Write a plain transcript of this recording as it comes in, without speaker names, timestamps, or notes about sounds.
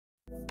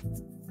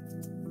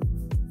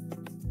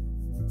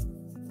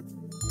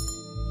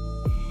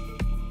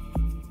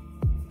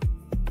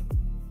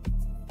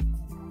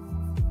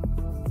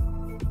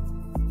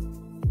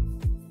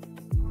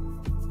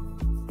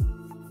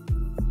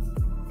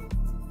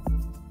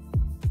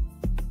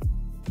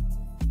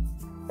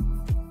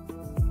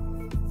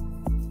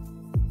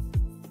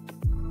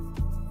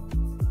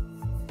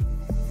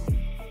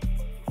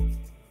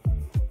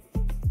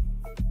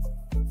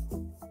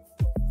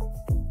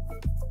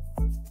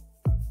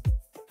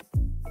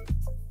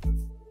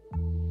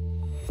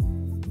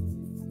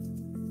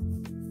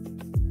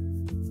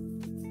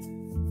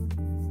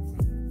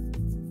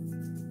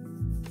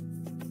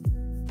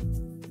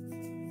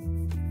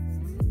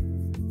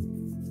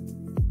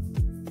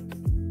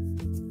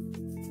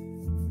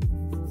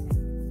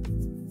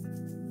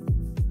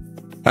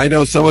I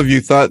know some of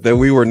you thought that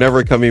we were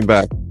never coming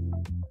back.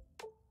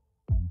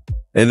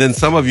 And then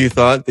some of you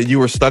thought that you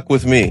were stuck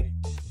with me.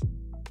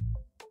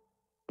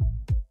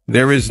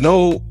 There is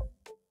no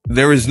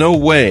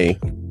way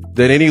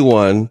that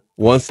anyone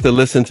wants to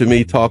listen to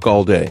me talk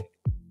all day.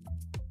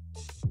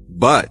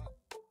 But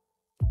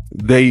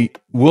they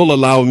will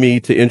allow me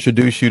to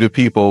introduce you to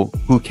people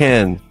who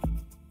can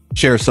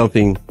share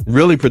something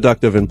really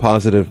productive and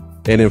positive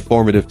and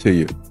informative to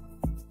you.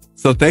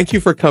 So thank you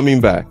for coming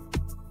back.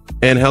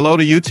 And hello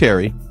to you,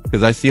 Terry,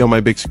 because I see on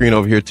my big screen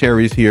over here,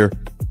 Terry's here.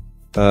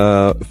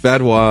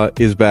 Fadwa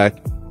is back.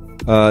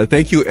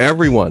 Thank you,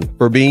 everyone,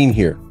 for being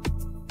here.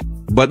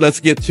 But let's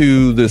get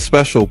to the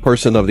special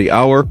person of the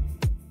hour.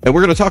 And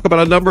we're going to talk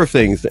about a number of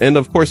things. And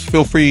of course,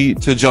 feel free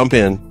to jump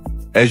in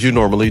as you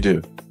normally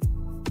do.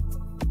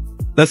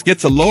 Let's get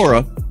to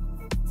Laura,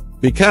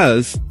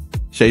 because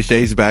Shay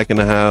Shay's back in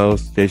the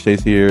house. Shay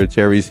Shay's here.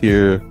 Terry's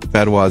here.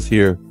 Fadwa's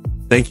here.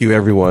 Thank you,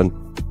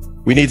 everyone.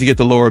 We need to get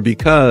to Laura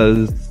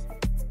because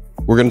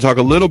we're going to talk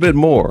a little bit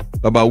more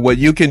about what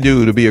you can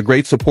do to be a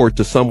great support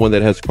to someone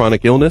that has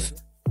chronic illness,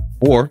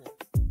 or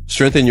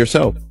strengthen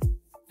yourself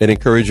and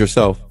encourage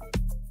yourself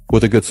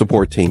with a good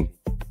support team.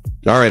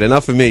 All right,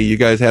 enough of me. You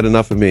guys had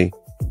enough of me.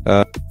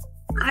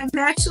 I'm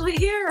actually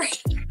here.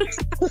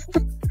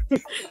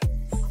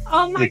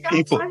 Oh my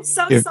gosh, I'm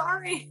so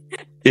sorry.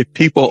 If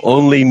people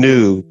only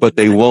knew, but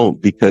they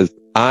won't, because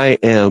I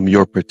am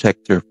your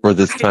protector for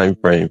this time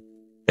frame.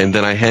 And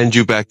then I hand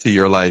you back to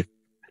your life.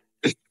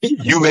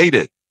 You made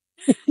it.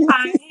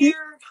 I'm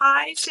here.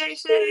 Hi, Shay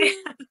Shay.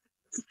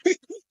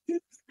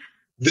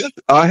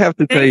 I have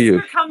to tell you,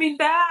 thanks for coming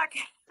back.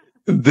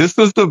 This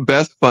was the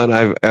best fun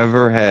I've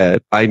ever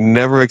had. I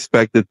never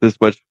expected this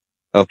much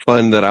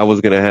fun that I was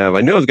going to have.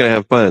 I knew I was going to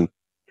have fun,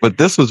 but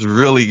this was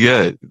really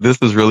good. This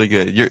was really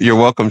good. You're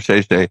welcome,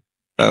 Shay Shay.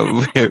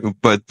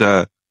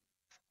 But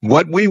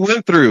what we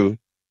went through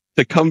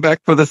to come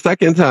back for the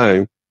second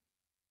time.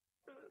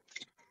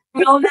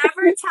 We'll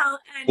never tell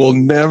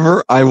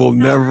anyone. I will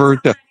never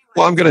tell.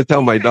 Well, I'm going to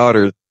tell my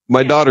daughters.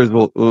 My daughters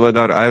will,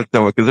 I have to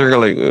tell them, because they're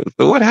going to like,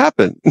 so what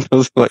happened? I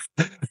was like,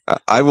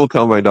 I will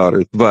tell my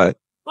daughters, but.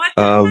 What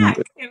the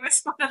heck? It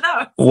was one of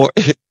those. Well,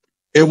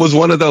 it was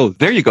one of those.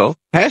 There you go.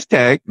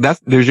 Hashtag.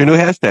 There's your new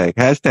hashtag.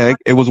 Hashtag.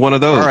 It was one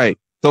of those. All right.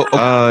 So,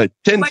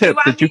 10 tips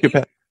that you could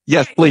pass.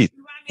 Yes, please.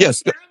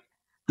 Yes.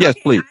 Yes,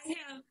 please. I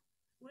have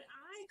what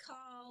I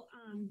call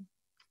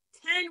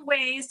 10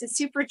 ways to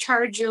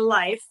supercharge your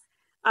life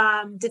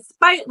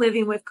despite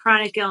living with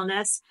chronic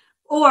illness.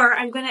 Or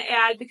I'm going to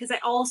add, because I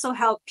also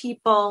help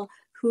people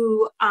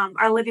who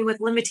are living with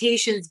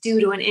limitations due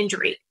to an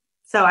injury.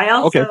 So I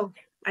also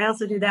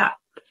do that.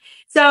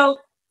 So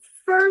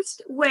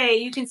first way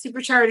you can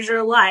supercharge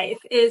your life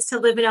is to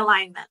live in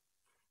alignment.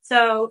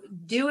 So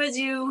do as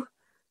you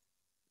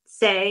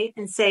say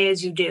and say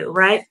as you do,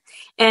 right?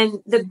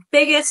 And the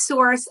biggest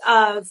source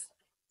of,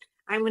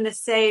 I'm going to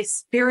say,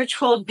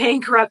 spiritual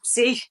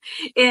bankruptcy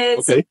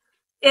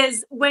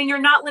is when you're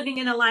not living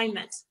in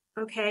alignment.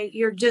 Okay.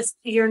 You're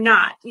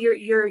not,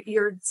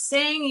 you're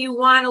saying you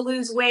want to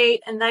lose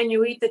weight, and then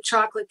you eat the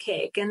chocolate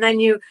cake, and then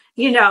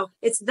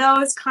it's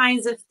those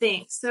kinds of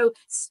things. So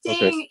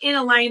staying in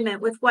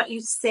alignment with what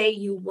you say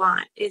you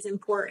want is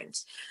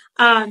important.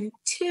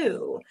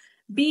 2,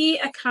 be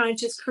a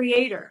conscious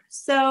creator.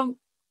 So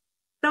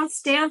don't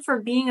stand for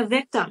being a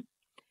victim.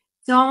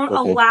 Don't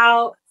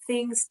allow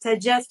things to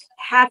just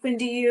happen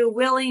to you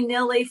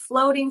willy-nilly,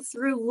 floating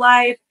through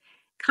life,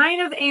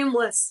 kind of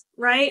aimless,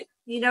 right?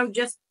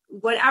 Just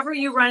whatever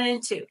you run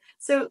into.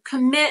 So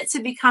commit to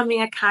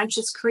becoming a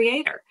conscious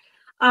creator,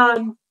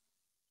 and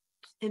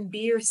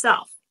be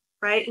yourself,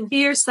 right? And be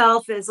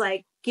yourself is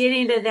like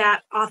getting to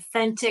that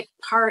authentic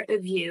part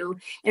of you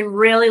and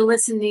really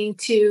listening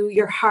to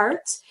your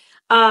heart,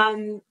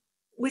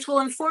 which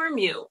will inform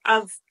you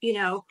of,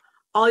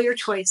 all your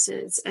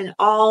choices and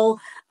all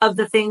of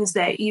the things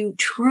that you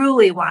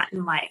truly want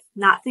in life,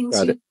 not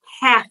things you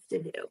have to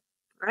do,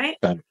 right?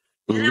 And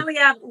then we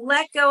have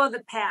let go of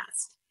the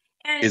past.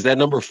 And is that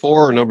number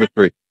 4 or number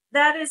 3?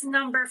 That is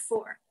number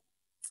 4.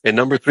 And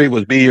number 3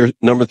 was be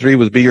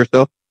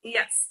yourself?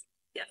 Yes.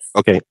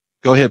 Okay.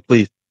 Go ahead,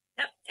 please.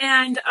 Yep.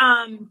 And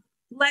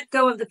let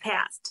go of the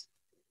past.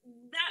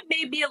 that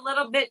may be a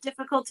little bit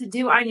difficult to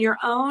do on your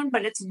own,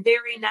 but it's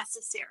very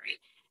necessary.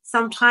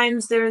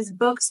 Sometimes there's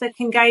books that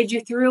can guide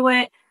you through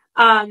it.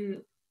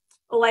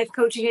 Life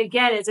coaching,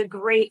 again, is a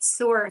great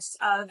source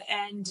of,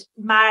 and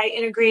my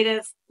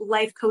integrative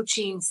life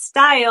coaching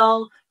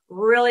style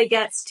really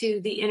gets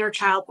to the inner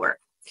child work.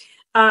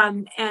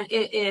 And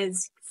it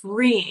is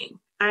freeing,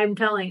 I'm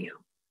telling you.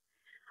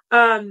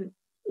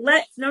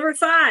 Number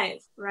 5,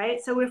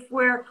 right? So if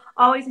we're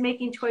always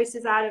making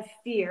choices out of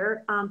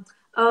fear,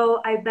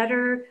 oh, I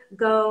better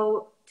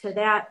go to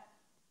that,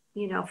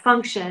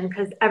 function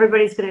because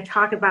everybody's going to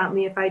talk about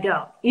me if I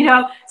don't,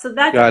 so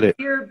that's a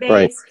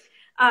fear-based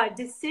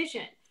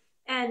decision.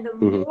 And the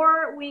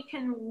more we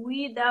can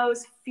weed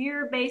those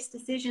fear-based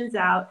decisions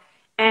out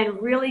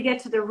and really get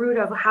to the root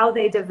of how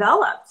they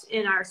developed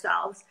in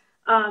ourselves,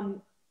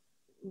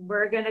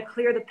 we're going to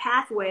clear the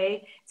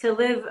pathway to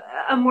live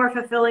a more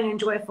fulfilling and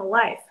joyful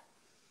life.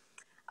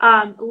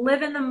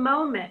 Live in the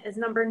moment is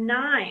number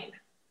 9.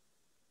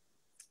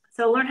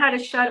 So learn how to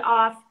shut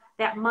off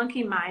that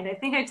monkey mind. I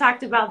think I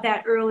talked about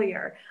that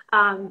earlier,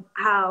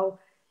 how,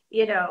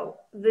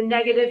 the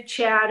negative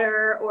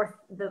chatter or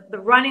the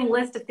running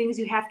list of things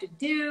you have to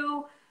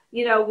do,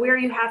 where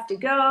you have to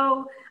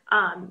go,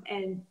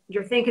 and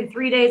you're thinking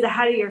 3 days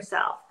ahead of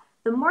yourself.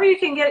 The more you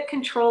can get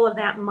control of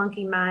that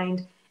monkey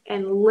mind,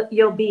 and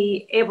you'll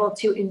be able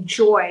to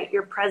enjoy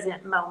your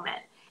present moment.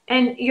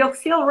 And you'll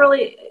feel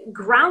really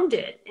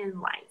grounded in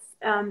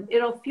life.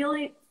 It'll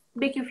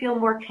make you feel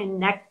more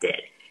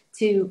connected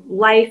to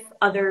life,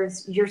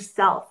 others,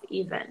 yourself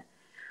even.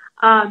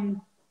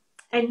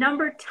 And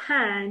number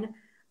 10,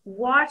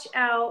 watch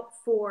out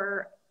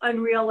for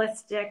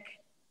unrealistic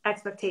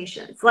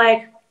expectations,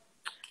 like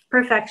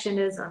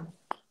perfectionism,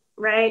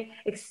 right?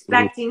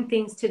 Expecting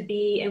things to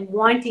be and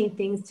wanting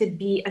things to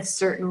be a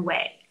certain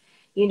way.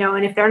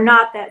 And if they're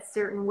not that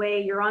certain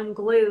way, you're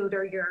unglued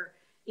or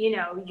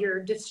you're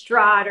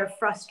distraught or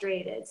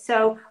frustrated.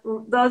 So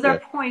those are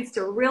points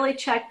to really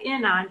check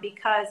in on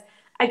because,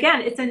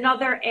 again, it's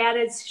another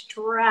added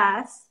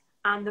stress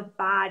on the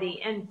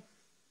body. And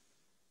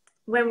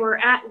when we're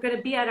going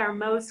to be at our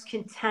most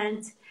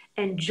content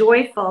and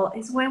joyful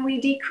is when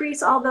we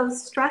decrease all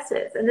those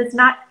stresses. And it's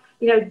not,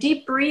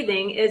 deep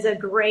breathing is a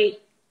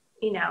great,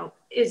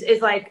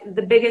 is like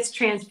the biggest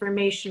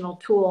transformational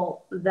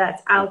tool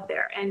that's out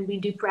there. And we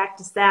do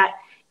practice that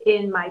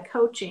in my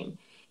coaching.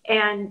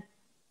 And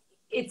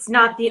it's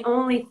not the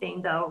only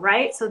thing though,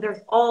 right? So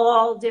there's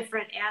all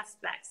different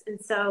aspects. And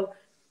so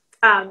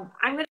I'm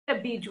going to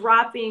be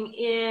dropping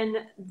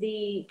in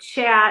the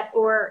chat,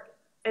 or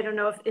I don't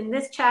know if in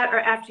this chat or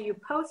after you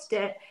post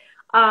it,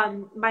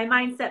 my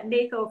mindset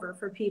makeover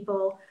for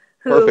people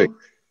who,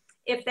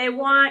 if they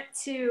want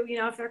to,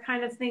 if they're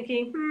kind of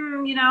thinking,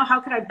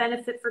 how could I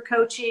benefit for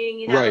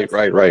coaching? Right.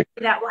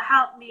 That will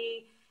help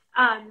me.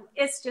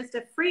 It's just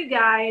a free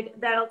guide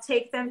that'll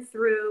take them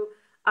through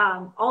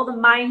all the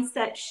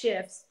mindset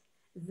shifts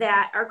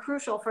that are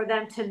crucial for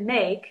them to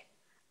make,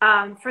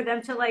 for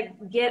them to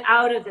get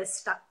out of this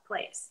stuck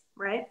place,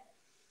 right?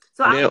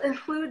 So I'll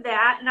include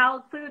that, and I'll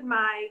include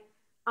my,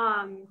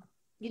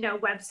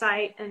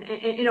 website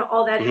and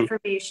all that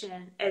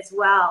information as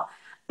well.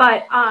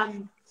 But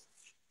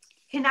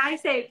can I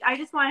say, I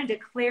just wanted to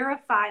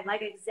clarify,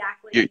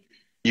 exactly.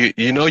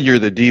 You're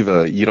the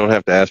diva. You don't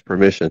have to ask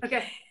permission.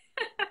 Okay.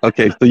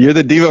 Okay, so you're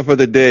the diva for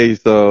the day.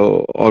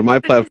 So on my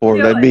platform,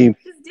 that means,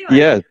 just do it.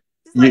 Yes,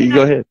 you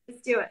go ahead.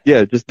 Just do it.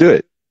 Yeah, just do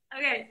it.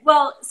 Okay.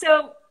 Well,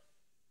 so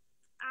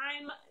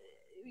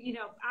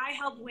I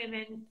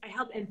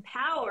help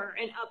empower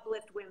and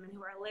uplift women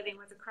who are living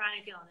with a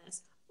chronic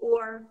illness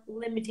or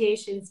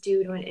limitations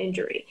due to an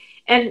injury.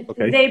 And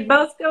they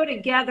both go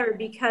together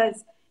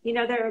because,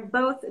 they're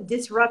both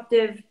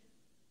disruptive,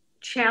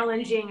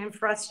 challenging, and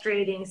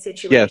frustrating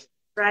situations,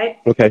 right?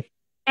 Okay.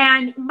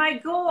 And my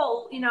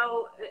goal,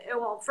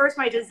 first,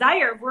 my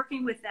desire of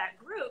working with that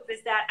group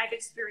is that I've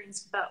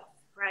experienced both,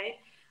 right?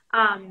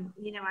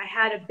 I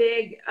had a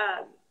big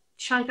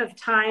chunk of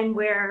time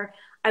where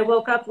I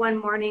woke up one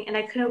morning and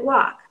I couldn't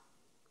walk.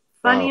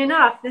 Funny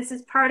enough, this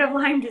is part of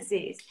Lyme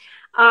disease.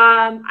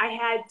 I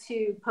had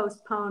to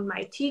postpone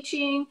my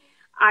teaching.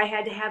 I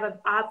had to have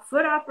a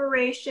foot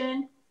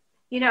operation,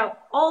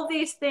 all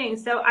these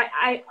things. So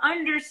I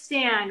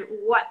understand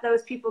what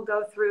those people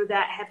go through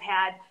that have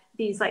had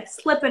these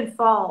slip and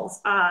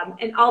falls,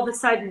 and all of a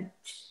sudden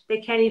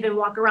they can't even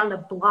walk around the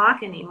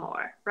block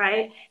anymore,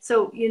 right?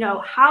 So,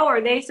 how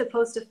are they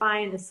supposed to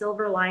find the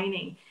silver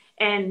lining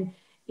and,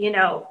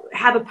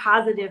 have a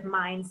positive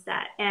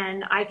mindset?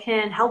 And I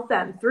can help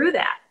them through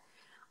that.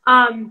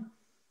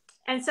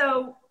 And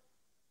so,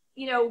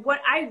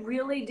 what I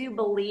really do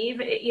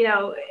believe,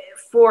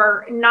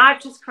 for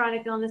not just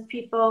chronic illness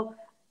people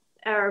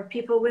or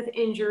people with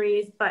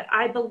injuries, but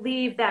I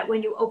believe that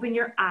when you open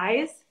your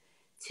eyes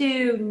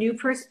to new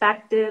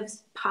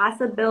perspectives,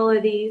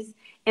 possibilities,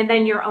 and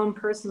then your own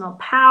personal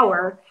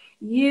power,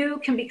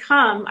 you can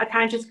become a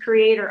conscious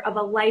creator of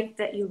a life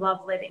that you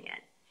love living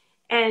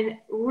in. And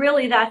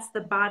really, that's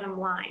the bottom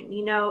line.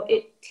 You know,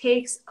 it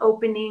takes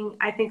opening,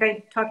 I think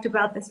I talked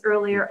about this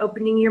earlier,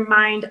 opening your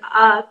mind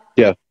up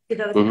Yeah. to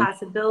those Mm-hmm.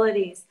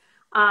 possibilities.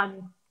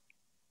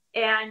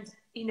 And,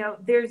 you know,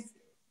 there's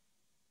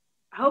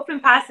hope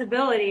and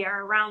possibility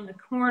are around the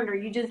corner.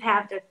 You just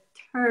have to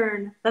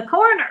turn the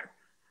corner,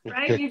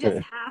 right? You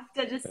just have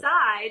to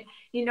decide.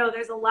 You know,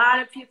 there's a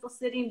lot of people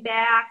sitting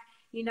back,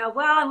 you know,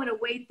 well, I'm going to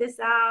wait this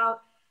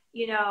out,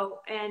 you know,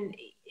 and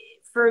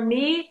for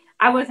me,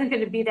 I wasn't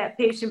going to be that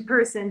patient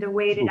person to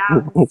wait it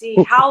out and see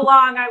how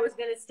long I was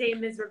going to stay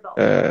miserable.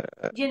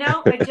 You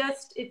know,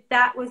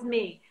 that was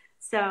me.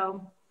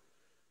 So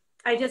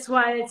I just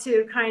wanted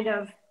to kind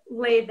of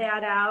lay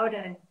that out.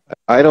 And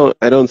I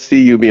don't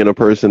see you being a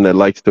person that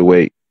likes to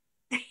wait.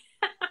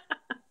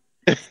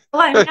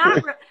 well,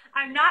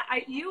 I'm not,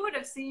 you would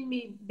have seen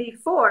me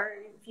before.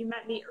 If you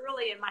met me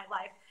early in my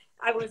life,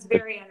 I was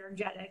very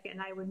energetic and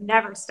I would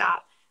never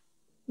stop.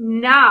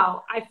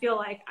 Now I feel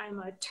like I'm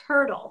a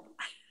turtle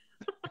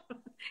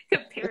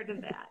compared to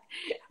that,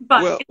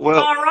 but it's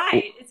all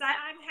right.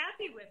 I'm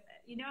happy with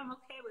it. You know, I'm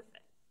okay with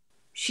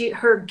it.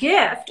 Her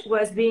gift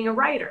was being a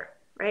writer,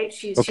 right?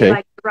 She liked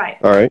to write.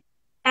 All right.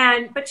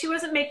 But she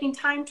wasn't making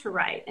time to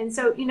write. And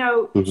so, you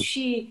know,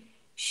 she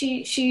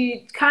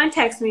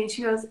contacts me and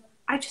she goes,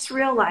 I just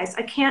realized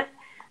I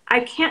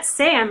can't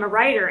say I'm a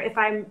writer if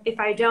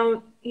I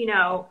don't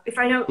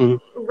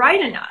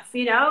write enough,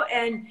 you know,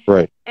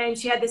 and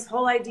she had this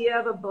whole idea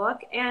of a book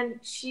and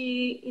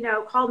she, you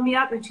know, called me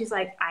up and she's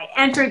like, I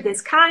entered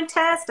this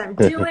contest, I'm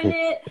doing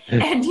it.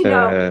 And, you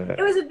know,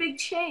 it was a big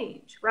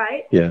change,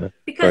 right? Yeah.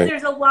 Because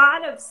there's a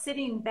lot of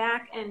sitting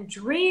back and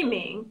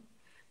dreaming,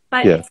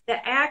 but it's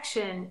the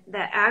action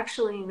that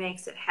actually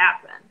makes it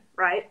happen,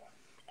 right?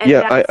 And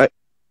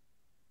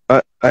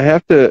I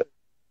have to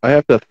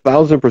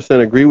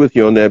 1,000% agree with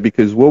you on that,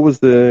 because what was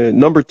the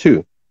number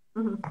 2?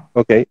 Mm-hmm.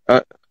 Okay.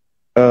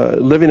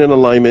 Living in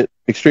alignment,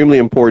 extremely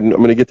important. I'm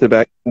going to get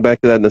back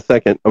to that in a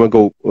second. I'm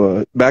going to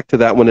go back to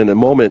that one in a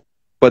moment.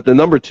 But the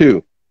number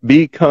 2,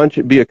 be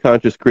a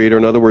conscious creator.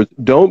 In other words,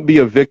 don't be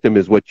a victim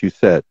is what you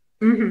said.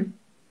 Mm-hmm.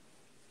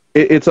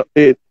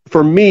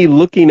 For me,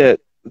 looking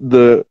at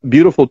the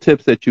beautiful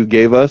tips that you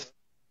gave us,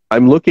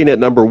 I'm looking at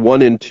number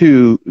 1 and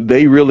 2.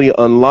 They really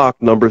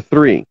unlock number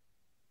 3.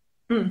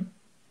 Mm.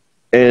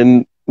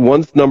 And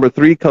once number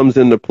 3 comes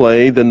into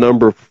play, then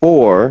number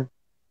 4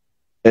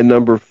 and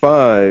number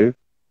 5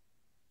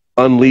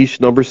 unleash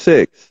number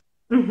 6.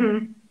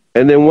 Mm-hmm.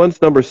 And then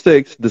once number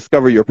 6,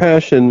 discover your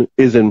passion,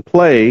 is in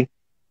play,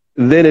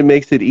 then it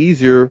makes it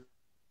easier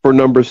for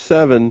number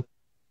 7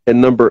 and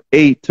number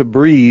 8 to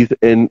breathe,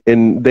 and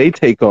they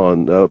take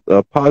on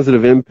a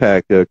positive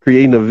impact,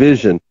 creating a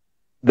vision.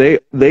 They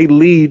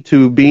lead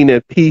to being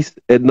at peace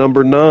at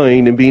number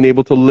 9 and being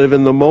able to live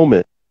in the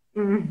moment.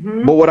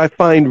 Mm-hmm. But what I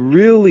find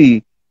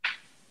really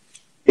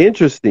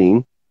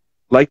interesting,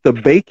 like the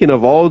bacon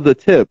of all the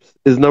tips,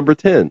 is number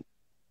 10.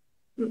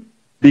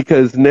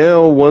 Because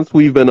now, once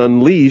we've been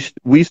unleashed,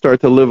 we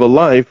start to live a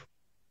life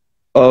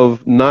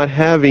of not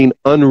having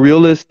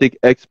unrealistic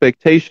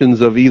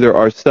expectations of either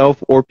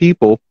ourselves or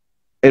people,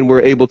 and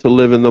we're able to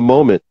live in the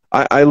moment.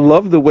 I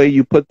love the way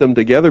you put them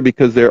together,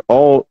 because they're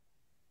all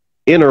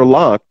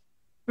interlocked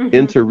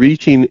into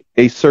reaching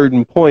a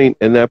certain point,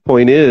 and that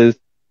point is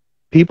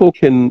people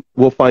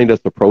will find us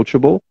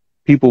approachable.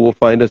 People will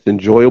find us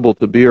enjoyable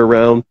to be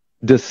around,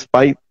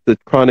 despite the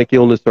chronic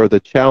illness or the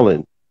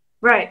challenge.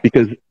 Right.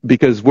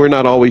 Because we're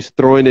not always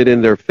throwing it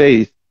in their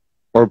face,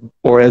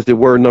 or as it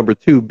were, number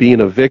 2,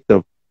 being a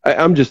victim.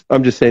 I'm just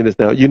saying this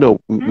now. You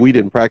know, we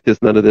didn't practice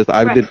none of this.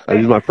 This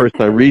is my first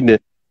time reading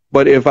it.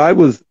 But if I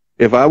was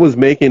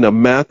making a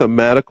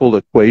mathematical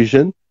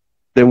equation,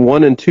 then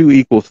 1 and 2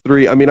 equals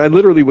 3. I mean, I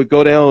literally would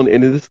go down,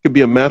 and this could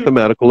be a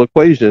mathematical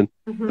equation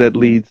that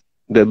leads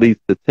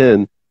to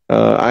 10.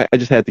 I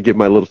just had to get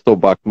my little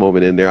soapbox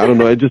moment in there. I don't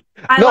know.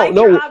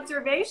 Your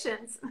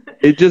observations.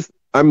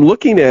 I'm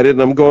looking at it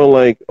and I'm going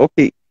like,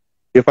 okay,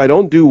 if I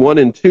don't do 1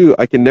 and 2,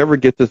 I can never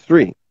get to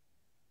 3.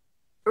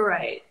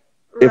 Right.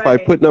 If I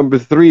put number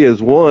 3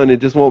 as 1, it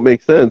just won't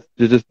make sense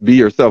to just be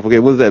yourself. Okay,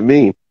 what does that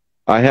mean?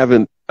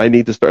 I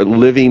need to start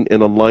living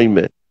in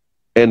alignment.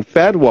 And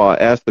Fadwa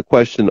asked the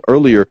question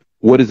earlier,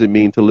 what does it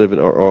mean to live in,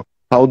 or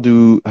how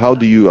do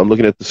you, I'm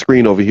looking at the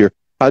screen over here,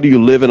 how do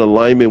you live in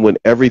alignment when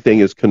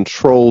everything is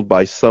controlled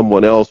by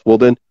someone else? Well,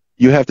 then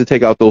you have to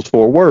take out those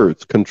 4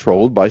 words,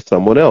 controlled by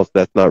someone else.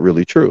 That's not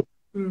really true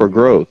for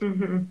growth.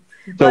 Mm-hmm.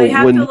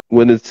 So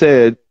when it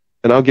said,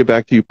 and I'll get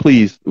back to you,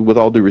 please, with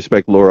all due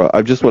respect, Laura,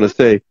 I just want to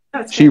say,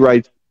 she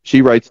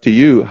writes to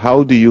you,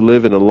 how do you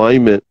live in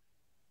alignment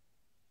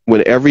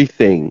when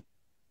everything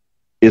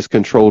is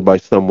controlled by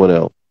someone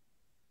else?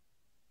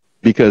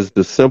 Because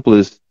the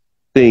simplest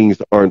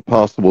things aren't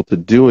possible to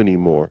do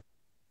anymore.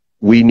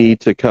 We need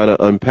to kind of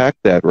unpack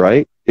that,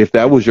 right? If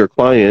that was your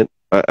client,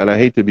 and I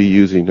hate to be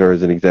using her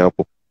as an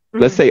example,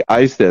 let's say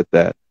I said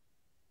that.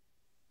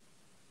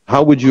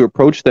 How would you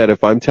approach that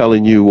if I'm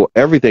telling you, well,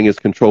 everything is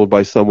controlled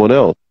by someone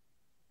else?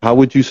 How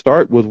would you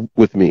start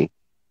with me?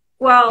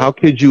 Well, how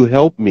could you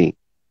help me?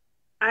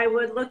 I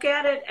would look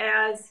at it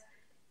as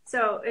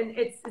So, and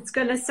it's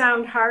going to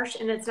sound harsh,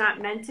 and it's not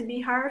meant to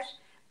be harsh,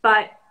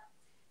 but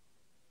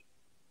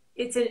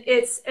it's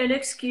an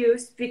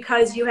excuse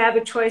because you have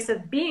a choice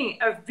of being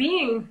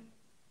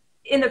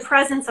in the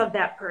presence of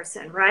that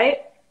person, right?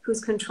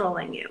 Who's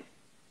controlling you,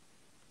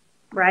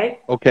 right?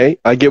 Okay,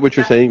 I get what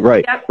you're saying.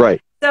 Right, yep.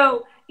 Right.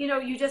 So, you know,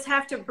 you just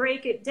have to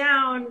break it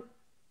down,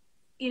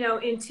 you know,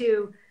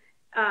 into,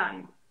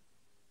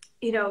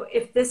 you know,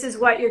 if this is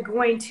what you're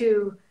going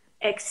to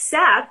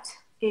accept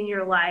in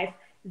your life,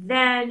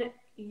 then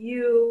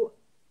you,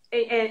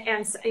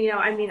 and you know,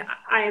 I mean,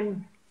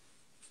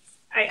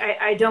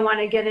 I don't want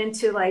to get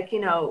into like, you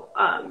know,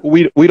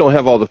 we don't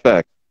have all the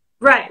facts.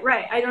 Right.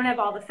 I don't have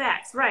all the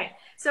facts. Right.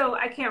 So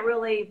I can't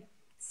really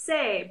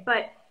say,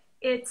 but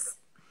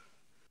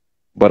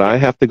But I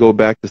have to go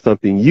back to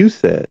something you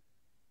said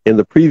in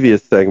the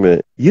previous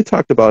segment. You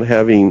talked about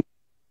having,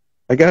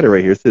 I got it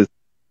right here. It says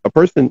a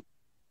person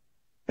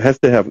has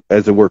to have,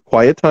 as it were,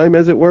 quiet time,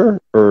 as it were,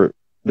 or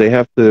they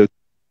have to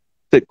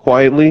sit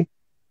quietly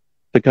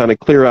to kind of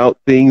clear out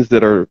things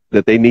that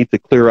they need to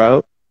clear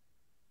out.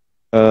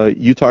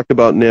 You talked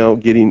about now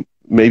getting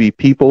maybe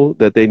people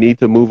that they need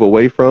to move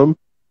away from.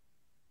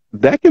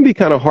 That can be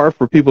kind of hard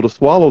for people to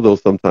swallow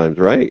those sometimes,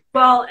 right?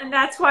 Well, and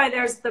that's why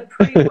there's the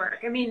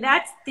pre-work. I mean,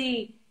 that's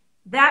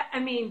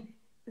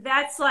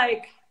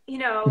like, you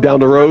know, down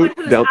the road,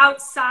 who's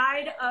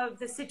outside of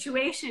the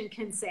situation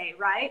can say,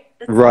 right?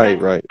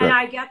 Right. And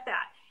I get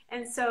that.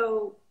 And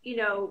so, you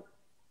know,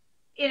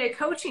 in a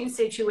coaching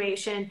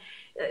situation,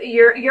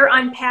 you're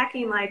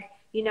unpacking, like,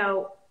 you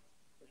know,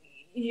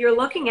 you're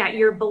looking at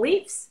your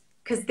beliefs,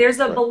 because there's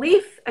a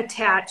belief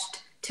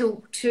attached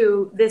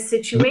to this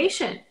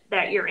situation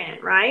that you're in,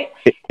 right?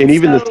 And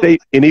even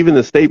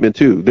the statement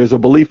too. There's a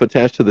belief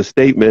attached to the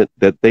statement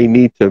that they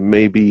need to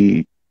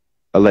maybe,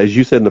 as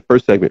you said in the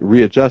first segment,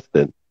 readjust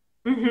in.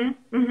 And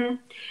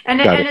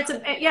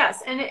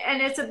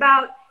it's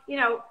about, you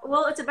know,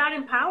 well, it's about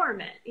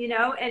empowerment, you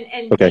know,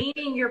 and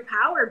gaining your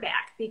power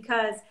back,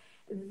 because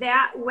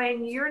that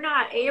when you're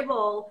not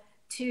able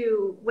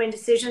to, when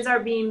decisions are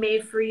being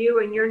made for you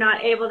and you're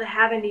not able to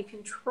have any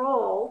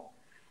control,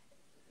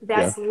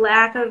 that's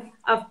lack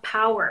of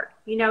power.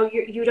 You know,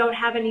 you don't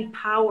have any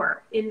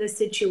power in the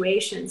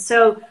situation.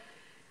 So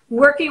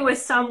working with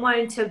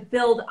someone to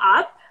build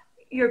up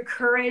your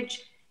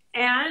courage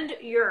and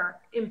your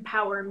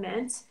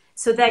empowerment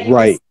so that you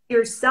can see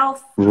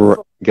yourself.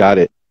 Got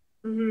it.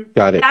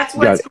 Got it. That's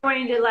what's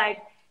going to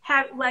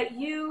let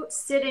you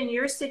sit in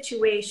your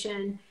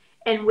situation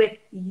and with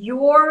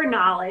your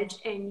knowledge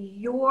and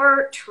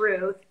your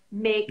truth,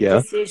 make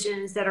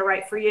decisions that are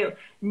right for you,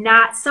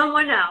 not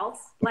someone else.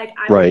 Like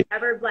I would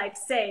never like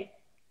say,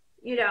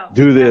 you know,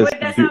 do this.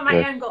 That's not my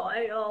end goal.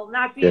 I'll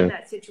not be in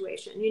that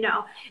situation. You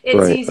know,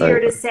 it's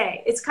easier to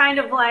say. It's kind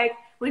of like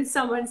when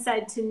someone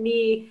said to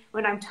me,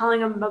 when I'm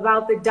telling them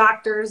about the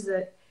doctors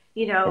that,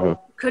 you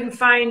know, couldn't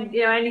find,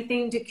 you know,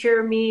 anything to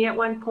cure me at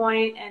one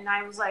point. And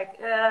I was like,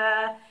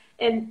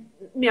 and,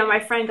 you know, my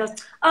friend goes,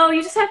 oh,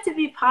 you just have to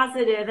be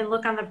positive and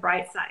look on the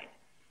bright side.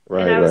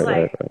 And I was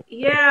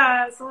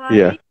yeah, it's a lot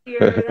easier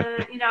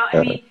than, you know, I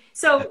mean,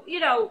 so, you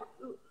know,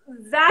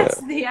 that's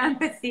the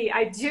empathy.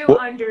 I do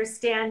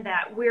understand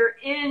that we're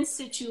in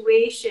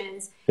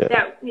situations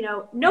that, you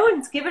know, no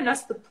one's given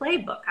us the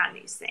playbook on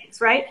these things,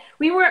 right?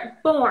 We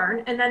weren't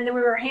born and then we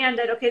were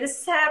handed, okay,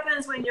 this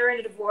happens when you're in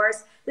a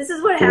divorce. This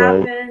is what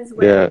happens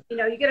when, you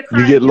know, you get a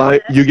chronic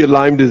illness. You get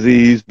Lyme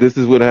disease. This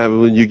is what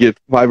happens when you get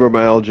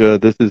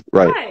fibromyalgia. This is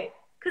right.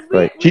 Because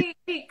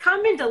we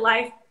come into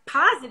life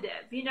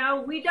positive, you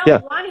know, we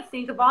don't want to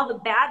think of all the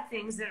bad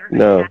things that are going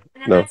to happen,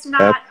 and that's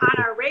not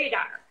on our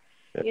radar.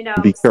 You know,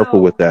 be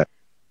careful with that.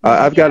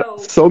 I've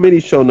got so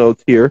many show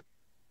notes here,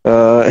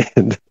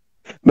 and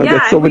we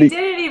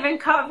didn't even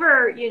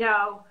cover, you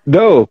know,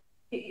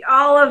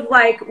 all of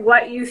like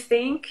what you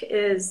think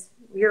is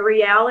your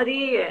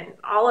reality and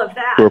all of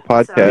that. For a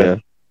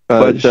podcast,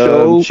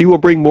 but she will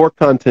bring more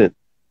content,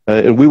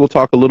 and we will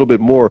talk a little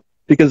bit more,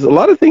 because a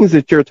lot of things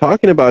that you're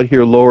talking about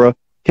here, Laura,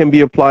 can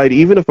be applied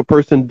even if a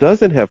person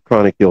doesn't have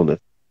chronic illness.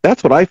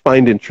 That's what I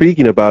find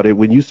intriguing about it.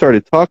 When you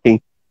started talking,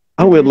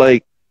 I went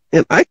like,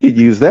 and I could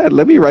use that.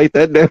 Let me write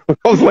that down.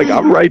 I was like,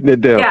 I'm writing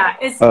it down. Yeah,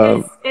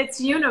 it's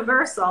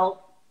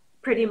universal,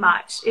 pretty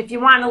much. If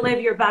you want to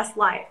live your best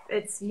life,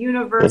 it's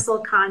universal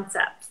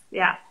concepts.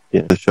 Yeah.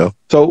 The show.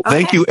 So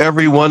thank you,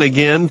 everyone,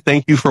 again.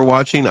 Thank you for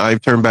watching.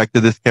 I've turned back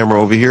to this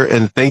camera over here.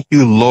 And thank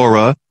you,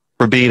 Laura,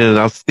 for being an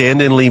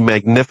outstandingly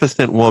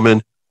magnificent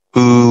woman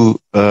who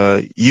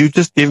you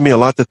just gave me a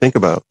lot to think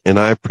about. And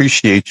I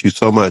appreciate you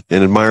so much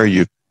and admire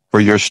you for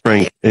your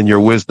strength and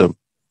your wisdom.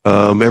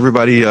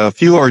 Everybody, a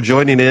few are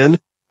joining in.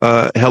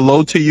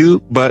 Hello to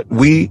you, but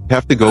we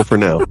have to go for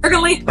now. We're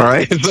gonna leave. All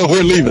right, so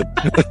we're leaving.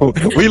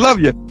 We love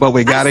you, but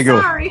we gotta go.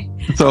 Sorry.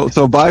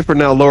 So bye for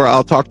now, Laura.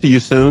 I'll talk to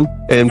you soon,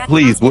 and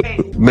please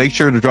make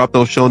sure to drop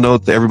those show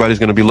notes. Everybody's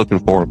gonna be looking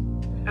for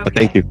them. Okay.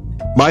 Thank you.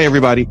 Bye,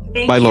 everybody.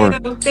 Bye, Laura.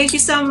 Thank you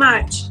so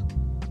much.